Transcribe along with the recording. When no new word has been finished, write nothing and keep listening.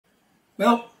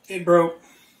Well, it broke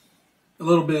a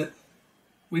little bit.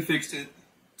 We fixed it.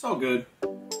 It's all good.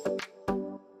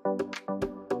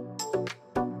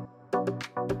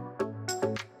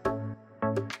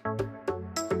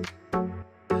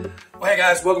 Well, hey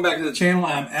guys, welcome back to the channel.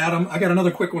 I'm Adam. I got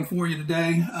another quick one for you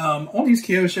today. On these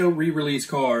Kyosho re-release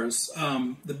cars,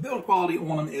 the build quality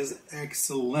on them is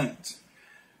excellent.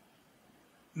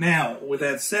 Now, with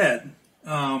that said,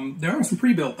 there are some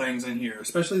pre-built things in here,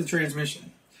 especially the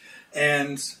transmission.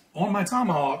 And on my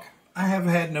Tomahawk, I have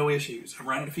had no issues. I've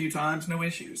run it a few times, no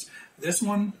issues. This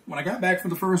one, when I got back from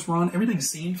the first run, everything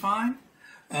seemed fine.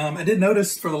 I did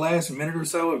notice for the last minute or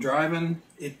so of driving,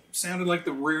 it sounded like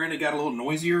the rear end got a little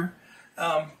noisier.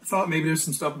 I thought maybe there's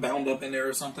some stuff bound up in there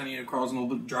or something, you know, causing a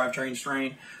little bit of drivetrain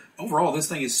strain. Overall, this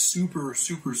thing is super,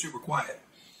 super, super quiet.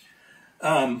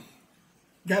 Got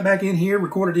back in here,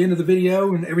 recorded the end of the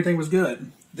video, and everything was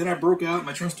good. Then I broke out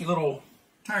my trusty little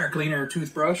tire cleaner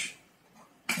toothbrush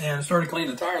and started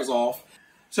cleaning the tires off.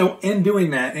 So in doing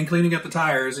that and cleaning up the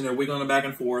tires, you know, wiggling them back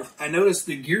and forth, I noticed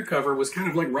the gear cover was kind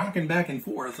of like rocking back and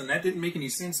forth, and that didn't make any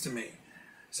sense to me.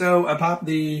 So I popped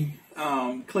the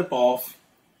clip off,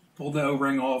 pulled the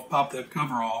O-ring off, popped the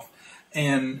cover off,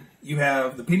 and you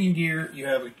have the pinion gear, you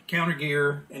have a counter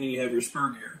gear, and then you have your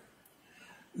spur gear.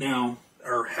 Now,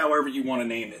 or however you want to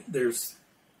name it, there's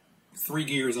 3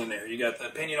 gears in there. You got the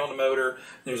pinion on the motor,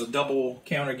 there's a double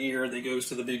counter gear that goes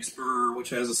to the big spur,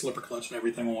 which has a slipper clutch and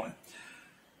everything on it.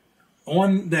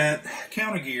 On that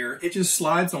counter gear, it just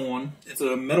slides on. It's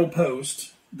a metal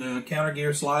post. The counter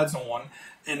gear slides on,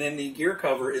 and then the gear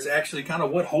cover is actually kind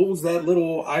of what holds that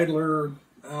little idler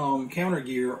counter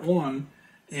gear on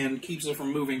and keeps it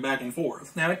from moving back and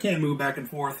forth. Now, it can move back and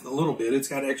forth a little bit. It's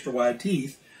got extra wide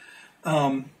teeth.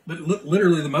 But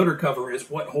literally the motor cover is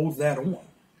what holds that on.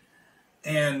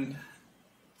 And,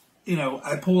 you know,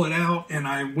 I pull it out and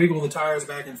I wiggle the tires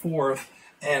back and forth,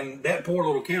 and that poor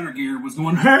little counter gear was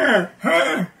going, ha,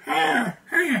 ha, ha,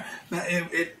 ha.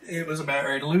 It was about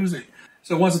ready to lose it.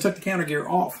 So once I took the counter gear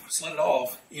off, slid it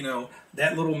off, you know,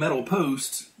 that little metal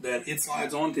post that it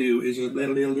slides onto is just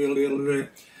little.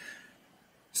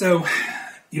 So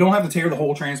you don't have to tear the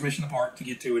whole transmission apart to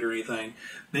get to it or anything.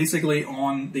 Basically,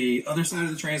 on the other side of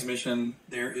the transmission,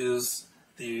 there is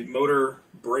the motor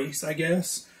brace, I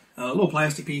guess. A little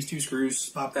plastic piece, 2 screws,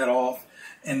 pop that off.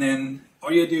 And then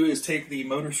all you do is take the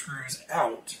motor screws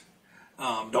out.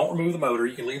 Don't remove the motor.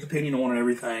 You can leave the pinion on and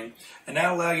everything. And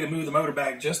that'll allow you to move the motor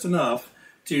back just enough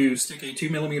to stick a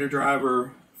 2mm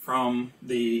driver from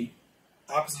the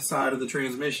opposite side of the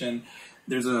transmission.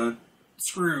 There's a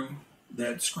screw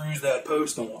that screws that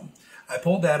post on. I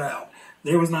pulled that out.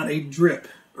 There was not a drip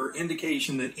or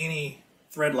indication that any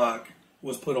thread lock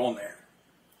was put on there.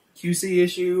 QC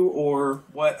issue or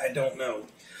what, I don't know.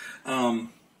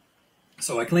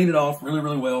 So I cleaned it off really,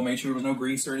 really well, made sure there was no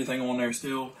grease or anything on there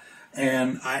still,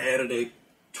 and I added a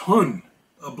ton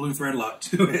of blue thread lock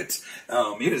to it.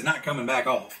 It is not coming back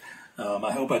off.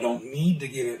 I hope I don't need to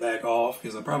get it back off,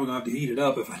 because I'm probably going to have to heat it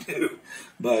up if I do.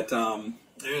 But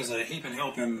there's a heaping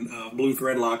helping blue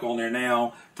thread lock on there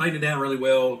now. Tightened it down really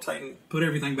well, put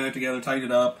everything back together, tightened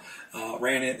it up,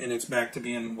 ran it, and it's back to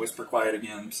being whisper quiet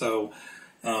again. So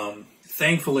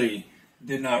thankfully,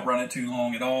 did not run it too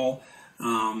long at all.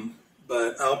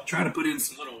 But I'll try to put in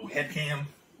some little head cam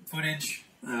footage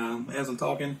as I'm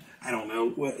talking. I don't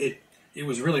know. It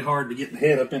was really hard to get the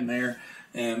head up in there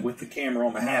and with the camera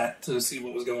on my hat to see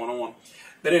what was going on.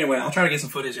 But anyway, I'll try to get some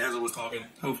footage as I was talking.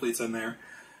 Hopefully it's in there.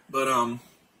 But,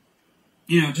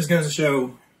 you know, it just goes to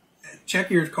show, check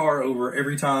your car over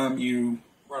every time you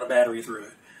run a battery through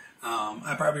it.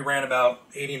 I probably ran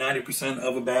about 80–90%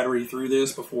 of a battery through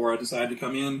this before I decided to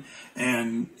come in.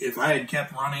 And if I had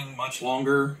kept running much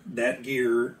longer, that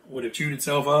gear would have chewed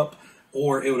itself up,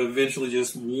 or it would have eventually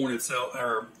just worn itself,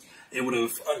 or it would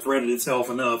have unthreaded itself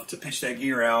enough to pitch that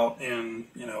gear out, and,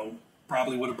 you know,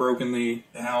 probably would have broken the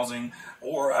housing,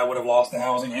 or I would have lost the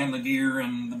housing and the gear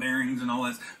and the bearings and all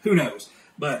that. Who knows?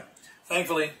 But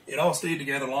thankfully, it all stayed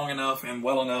together long enough and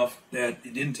well enough that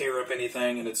it didn't tear up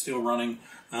anything, and it's still running.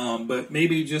 But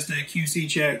maybe just a QC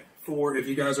check for if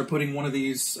you guys are putting one of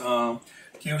these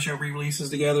Kyosho re-releases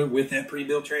together with that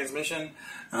pre-built transmission.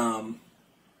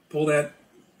 Pull that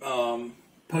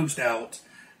post out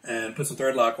and put some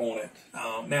thread lock on it.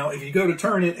 Now, if you go to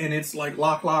turn it and it's like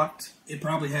locked, it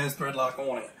probably has thread lock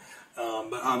on it.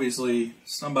 But obviously,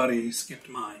 somebody skipped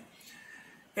mine.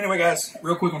 Anyway, guys,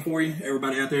 real quick one for you.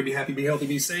 Everybody out there, be happy, be healthy,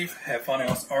 be safe. Have fun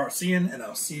out RCing, and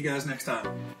I'll see you guys next time.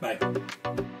 Bye.